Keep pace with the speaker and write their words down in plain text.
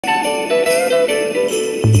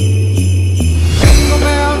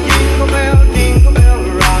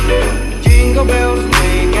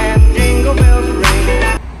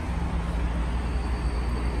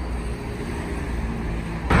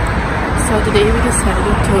So today we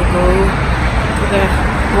decided to go to the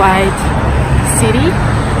white city,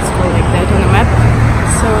 it's called like that on the map,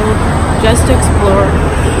 so just to explore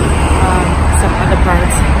some other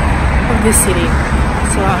parts of the city.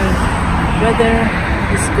 So weather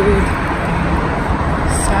is good,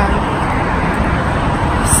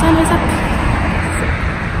 sun is up.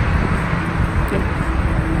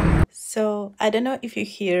 So I don't know if you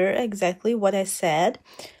hear exactly what I said.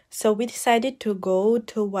 So we decided to go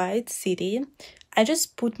to White City. I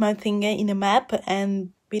just put my finger in a map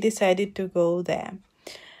and we decided to go there.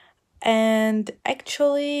 And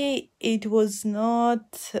actually it was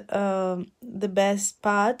not the best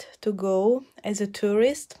part to go as a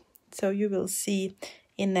tourist. So you will see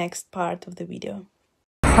in next part of the video.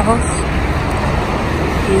 House,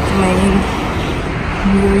 it main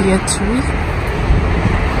New Year tree.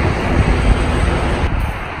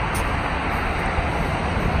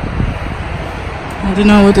 I don't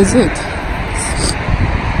know what is it.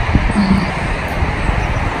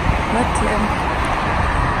 But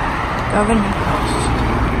government house.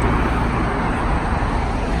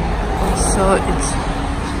 So it's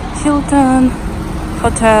Hilton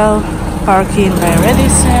Hotel, parking by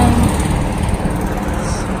Radisson.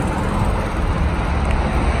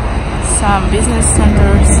 Some business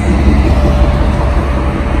centers.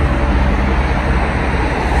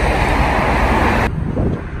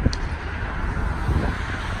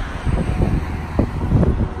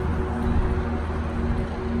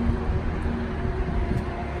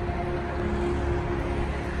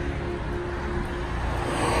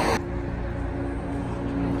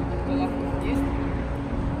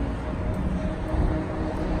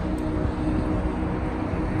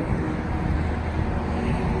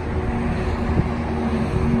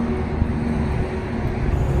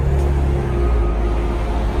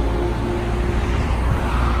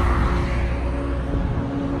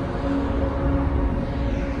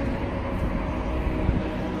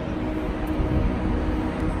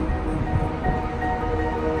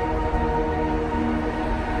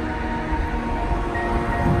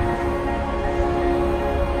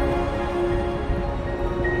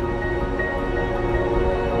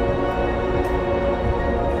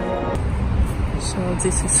 So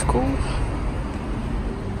this is school.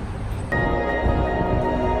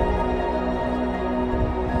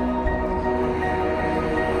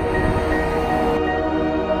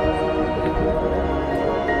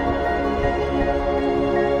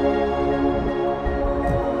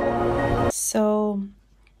 So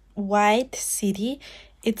White City,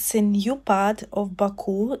 it's a new part of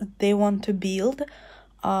Baku they want to build.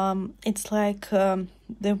 It's like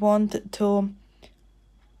they want to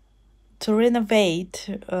renovate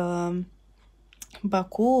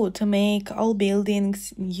Baku, to make all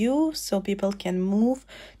buildings new so people can move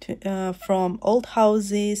to, from old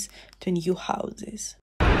houses to new houses.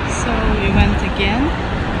 So we went again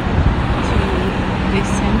to this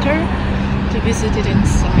center to visit it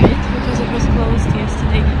inside because it was closed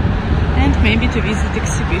yesterday, and maybe to visit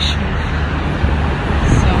exhibition.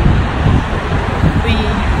 So we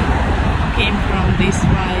came from this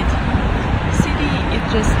white city. It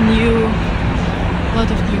just new, a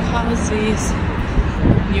lot of new houses,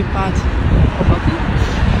 new part of Baku.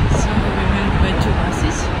 So we went by 2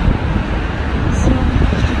 buses. So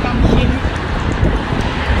to come here,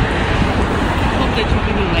 hope that you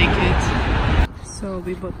really like it. So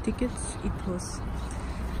we bought tickets. It was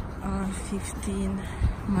 15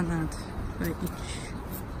 manat for each.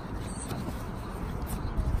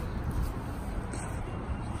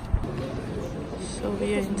 So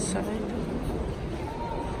we are inside.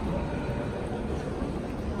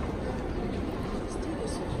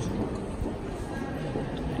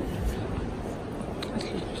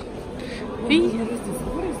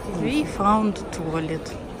 We found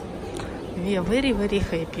toilet. We are very, very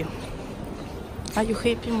happy. Are you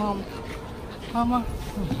happy, Mom? Mama,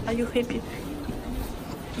 are you happy?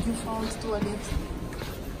 You found toilet.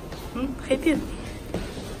 Happy?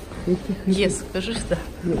 Yes, скажи, да.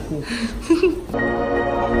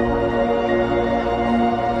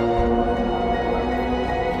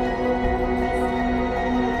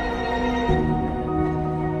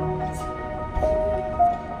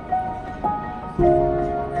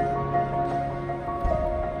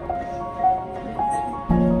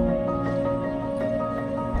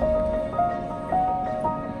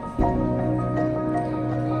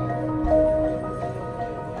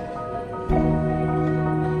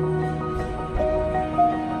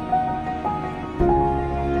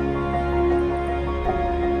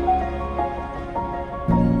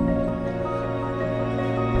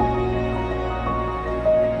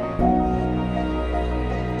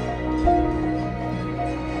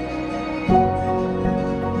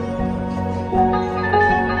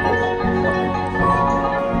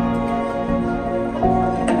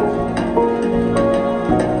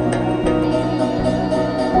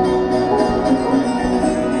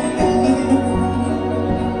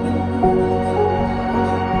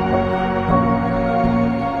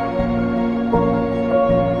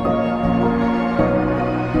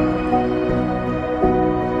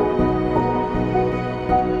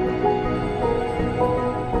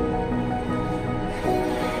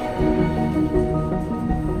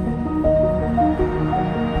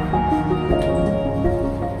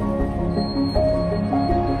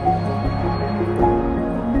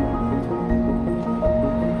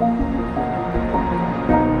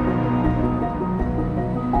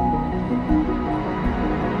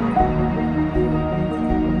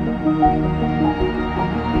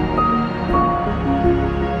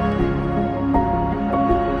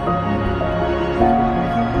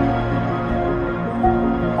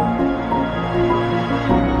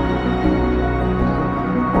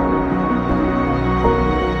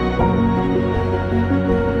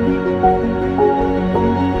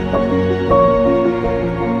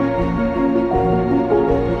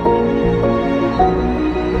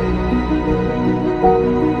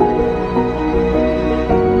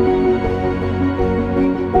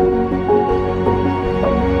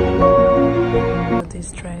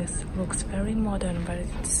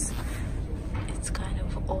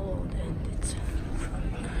 old and it's from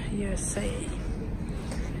USA.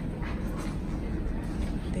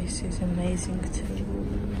 This is amazing too.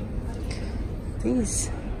 This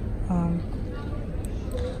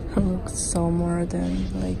looks so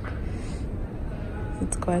modern, like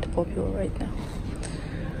it's quite popular right now.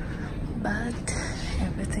 But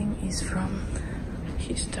everything is from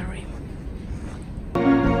history. We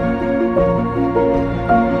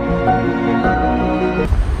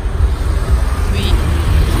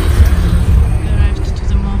arrived to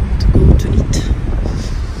the mall to go to eat.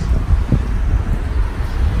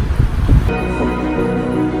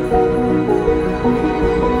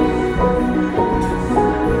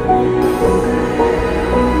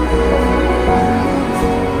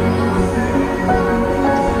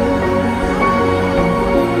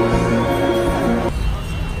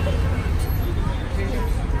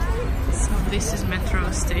 This is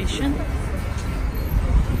metro station.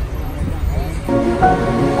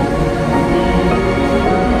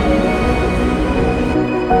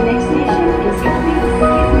 Next station is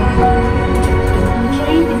Syktyvkar.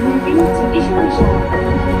 Train is moving to Syktyvkar.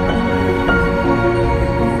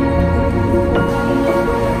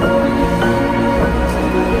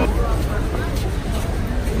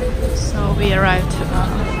 So we arrived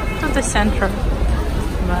at the center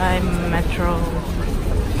by metro.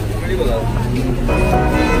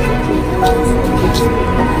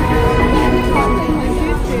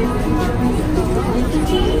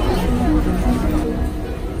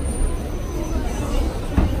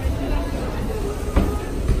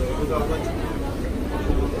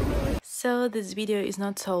 So this video is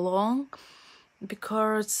not so long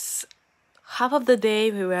because half of the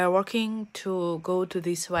day we were working to go to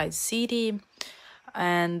this white city,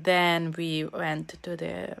 and then we went to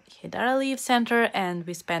the Heydar Aliyev Center and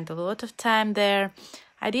we spent a lot of time there.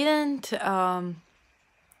 I didn't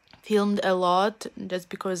filmed a lot just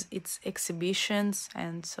because it's exhibitions,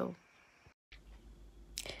 and so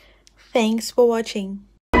thanks for watching.